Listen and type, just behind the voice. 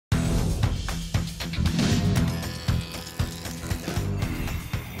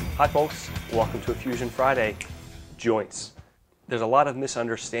Hi folks, welcome to a Fusion Friday. Joints. There's a lot of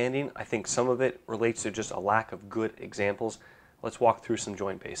misunderstanding. I think some of it relates to just a lack of good examples. Let's walk through some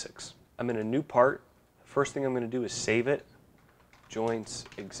joint basics. I'm in a new part. First thing I'm going to do is save it. Joints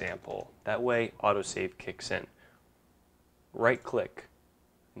example. That way autosave kicks in. Right click,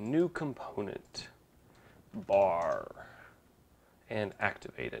 new component, bar, and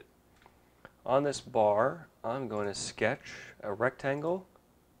activate it. On this bar, I'm going to sketch a rectangle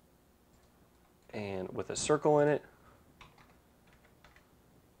and with a circle in it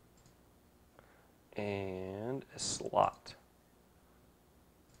and a slot.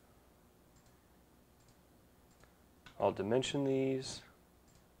 I'll dimension these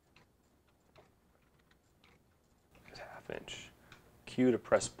as 1/2 inch. Q to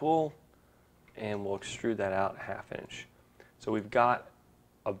press pull, and we'll extrude that out 1/2 inch. So we've got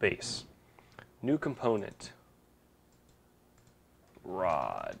a base. New component,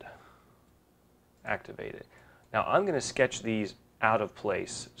 rod, activate it. Now I'm going to sketch these out of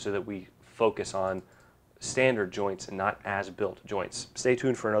place so that we focus on standard joints and not as built joints. Stay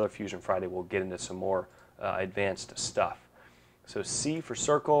tuned for another Fusion Friday. We'll get into some more advanced stuff. So C for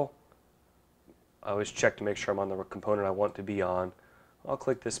circle. I always check to make sure I'm on the component I want to be on. I'll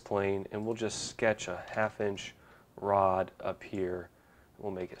click this plane and we'll just sketch a 1/2 inch rod up here.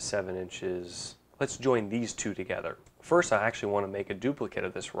 We'll make it 7 inches. Let's join these two together. First, I actually want to make a duplicate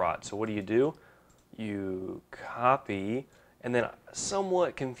of this rod. So what do? You copy, and then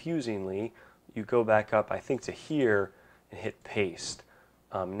somewhat confusingly, you go back up, I think, to here and hit paste.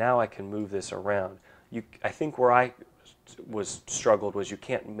 Now I can move this around. I think where I struggled was you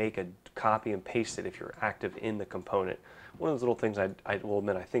can't make a copy and paste it if you're active in the component. One of those little things I will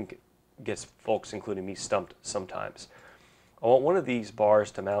admit I think gets folks, including me, stumped sometimes. I want one of these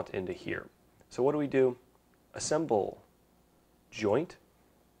bars to mount into here. So what do? Assemble joint.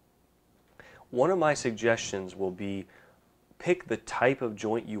 One of my suggestions will be pick the type of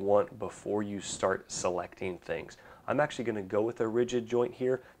joint you want before you start selecting things. I'm actually going to go with a rigid joint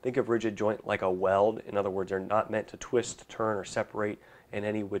here. Think of rigid joint like a weld. In other words, they're not meant to twist, turn, or separate in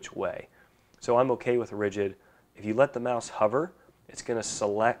any which way. So I'm okay with rigid. If you let the mouse hover, it's going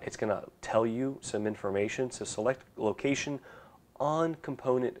to tell you some information. So select location on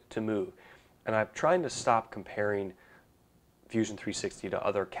component to move. And I'm trying to stop comparing Fusion 360 to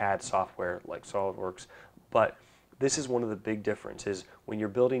other CAD software like SolidWorks, but this is one of the big differences. When you're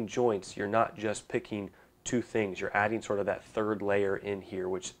building joints, you're not just picking two things. You're adding sort of that third layer in here,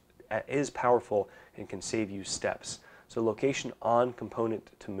 which is powerful and can save you steps. So location on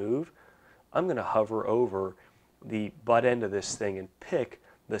component to move, I'm going to hover over the butt end of this thing and pick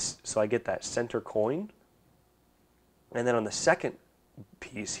this so I get that center coin. And then on the second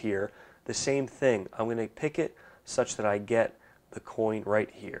piece here, the same thing. I'm going to pick it such that I get the coin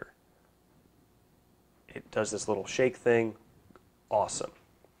right here. It does this little shake thing. Awesome.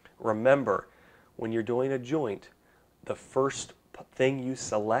 Remember, when you're doing a joint, the first thing you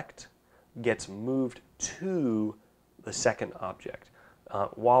select gets moved to the second object.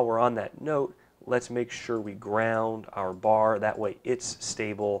 While we're on that note, let's make sure we ground our bar. That way it's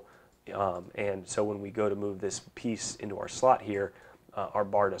stable. And so when we go to move this piece into our slot here, our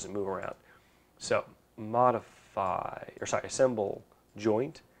bar doesn't move around. So assemble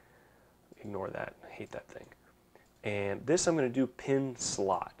joint. Ignore that, I hate that thing. And this I'm going to do pin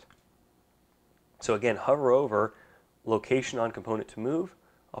slot. So again, hover over location on component to move.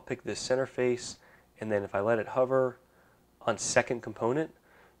 I'll pick this center face, and then if I let it hover on second component.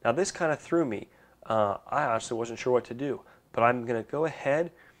 Now this kind of threw me. I honestly wasn't sure what to do, but I'm going to go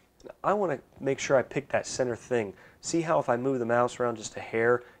ahead. I want to make sure I pick that center thing. See how if I move the mouse around just a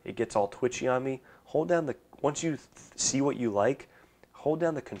hair, it gets all twitchy on me? Hold down the, once you see what you like, hold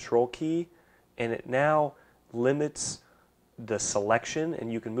down the control key, and it now limits the selection,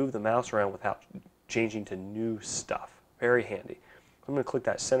 and you can move the mouse around without changing to new stuff. Very handy. I'm going to click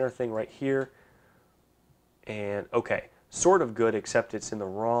that center thing right here, and okay, sort of good, except it's in the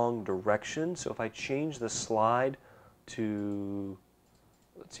wrong direction. So if I change the slide to,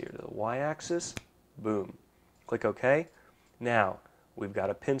 let's see here, to the y-axis, boom. Click OK. Now we've got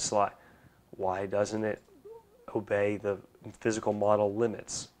a pin slot. Why doesn't it obey the physical model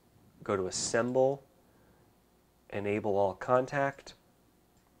limits? Go to Assemble, Enable All Contact.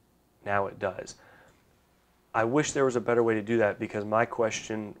 Now it does. I wish there was a better way to do that, because my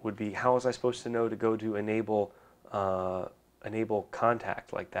question would be, how was I supposed to know to go to Enable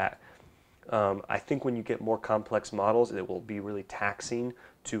Contact like that? I think when you get more complex models, it will be really taxing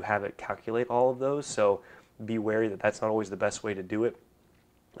to have it calculate all of those. So be wary that that's not always the best way to do it.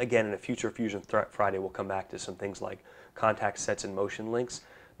 Again, in a future Fusion Friday, we'll come back to some things like contact sets and motion links.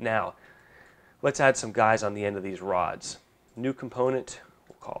 Now, let's add some guys on the end of these rods. New component,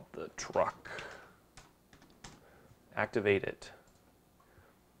 we'll call it the truck. Activate it.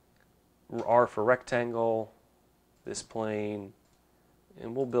 R for rectangle, this plane,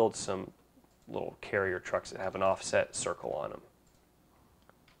 and we'll build some little carrier trucks that have an offset circle on them.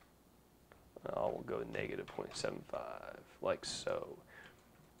 We'll go negative 0.75, like so.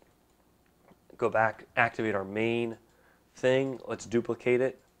 Go back, activate our main thing. Let's duplicate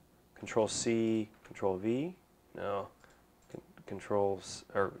it. Control C, Control V. No, Controls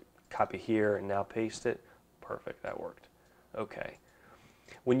or copy here and now paste it. Perfect, that worked. Okay.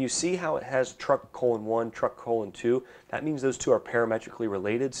 When you see how it has truck colon 1, truck colon 2, that means those two are parametrically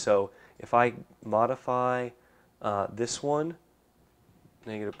related. So if I modify this one,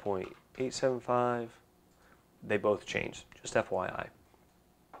 negative 0.875, they both change, just FYI.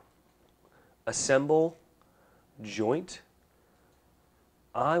 Assemble joint.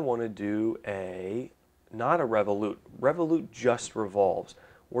 I want to do not a revolute. Revolute just revolves.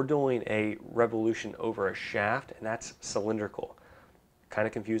 We're doing a revolution over a shaft, and that's cylindrical. Kind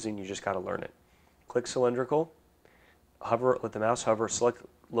of confusing, you just got to learn it. Click cylindrical, hover, let the mouse hover, select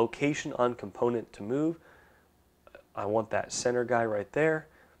location on component to move. I want that center guy right there,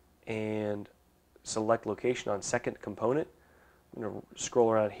 and select location on second component. I'm going to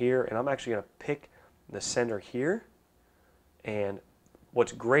scroll around here, and I'm actually going to pick the center here. And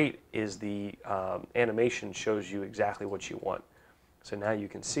what's great is the animation shows you exactly what you want. So now you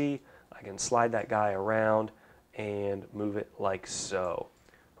can see I can slide that guy around and move it like so.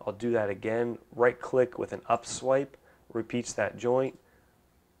 I'll do that again. Right click with an up swipe, repeats that joint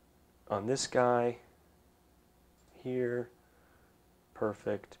on this guy here.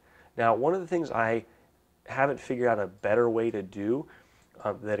 Perfect. Now, one of the things I haven't figured out a better way to do,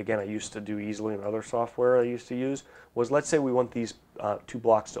 that again I used to do easily in other software I used to use, was let's say we want these two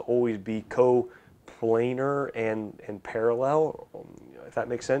blocks to always be co-planar and parallel, if that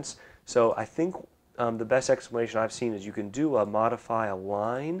makes sense. So I think the best explanation I've seen is you can do a modify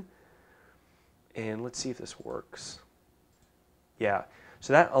align, and let's see if this works. Yeah,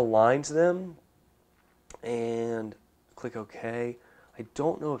 so that aligns them, and click OK. I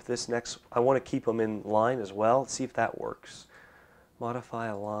don't know if this next, I want to keep them in line as well. Let's see if that works. Modify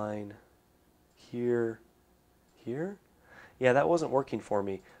align here, here. Yeah, that wasn't working for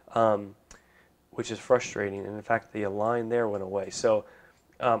me, which is frustrating. And in fact, the align there went away. So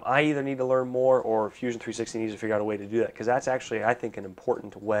I either need to learn more, or Fusion 360 needs to figure out a way to do that, because that's actually, I think, an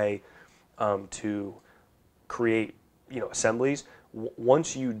important way to create, assemblies.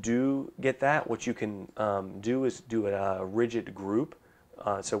 Once you do get that, what you can do is do a rigid group.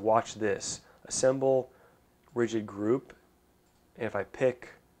 So watch this. Assemble rigid group. And if I pick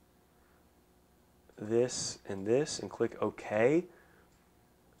this and click OK,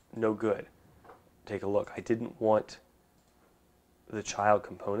 no good. Take a look. I didn't want the child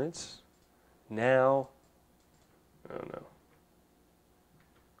components. Now, oh no.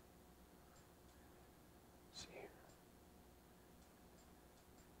 Let's see here.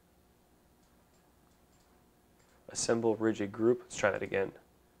 Assemble rigid group. Let's try that again.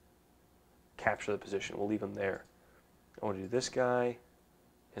 Capture the position. We'll leave them there. I want to do this guy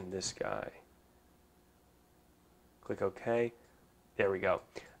and this guy. Click OK. There we go.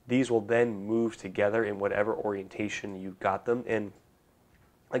 These will then move together in whatever orientation you got them. And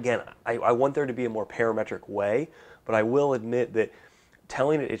again, I want there to be a more parametric way, but I will admit that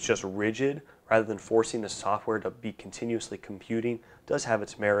telling it it's just rigid rather than forcing the software to be continuously computing does have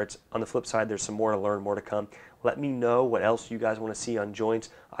its merits. On the flip side, there's some more to learn, more to come. Let me know what else you guys want to see on joints.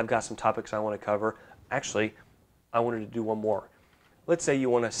 I've got some topics I want to cover. Actually, I wanted to do one more. Let's say you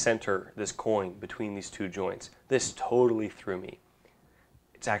want to center this coin between these two joints. This totally threw me.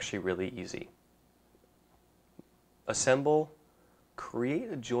 It's actually really easy. Assemble,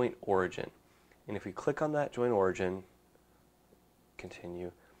 create a joint origin. And if we click on that joint origin,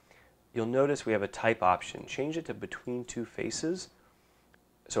 continue, you'll notice we have a type option. Change it to between two faces.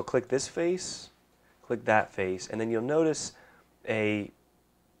 So click this face, click that face, and then you'll notice a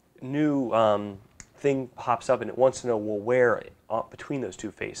new thing pops up, and it wants to know, well, where between those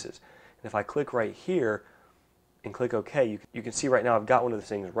two faces. And if I click right here and click OK, you can see right now I've got one of the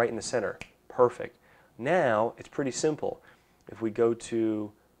things right in the center. Perfect. Now it's pretty simple. If we go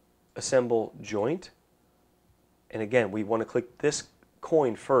to Assemble Joint, and again, we want to click this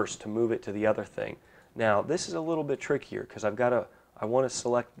coin first to move it to the other thing. Now this is a little bit trickier because I want to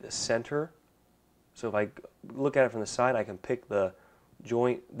select the center. So if I look at it from the side, I can pick the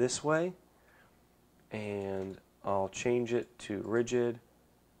joint this way, and I'll change it to rigid,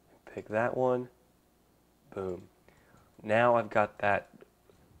 pick that one, boom. Now I've got that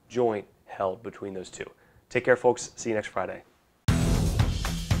joint held between those two. Take care, folks. See you next Friday.